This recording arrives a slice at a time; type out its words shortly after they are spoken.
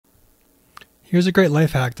Here's a great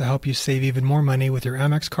life hack to help you save even more money with your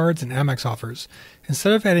Amex cards and Amex offers.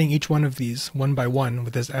 Instead of adding each one of these one by one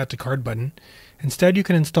with this Add to Card button, instead you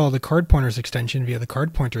can install the CardPointers extension via the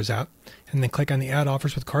CardPointers app and then click on the Add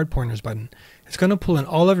Offers with CardPointers button. It's going to pull in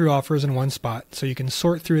all of your offers in one spot so you can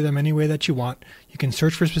sort through them any way that you want. You can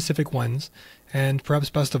search for specific ones, and perhaps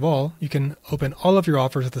best of all, you can open all of your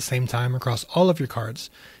offers at the same time across all of your cards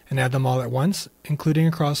and add them all at once, including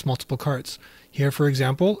across multiple cards. Here, for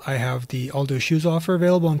example, I have the Aldo Shoes offer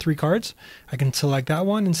available on 3 cards. I can select that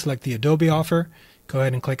one and select the Adobe offer, go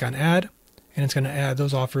ahead and click on Add, and it's going to add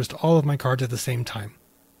those offers to all of my cards at the same time.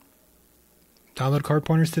 Download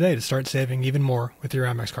CardPointers today to start saving even more with your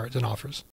Amex cards and offers.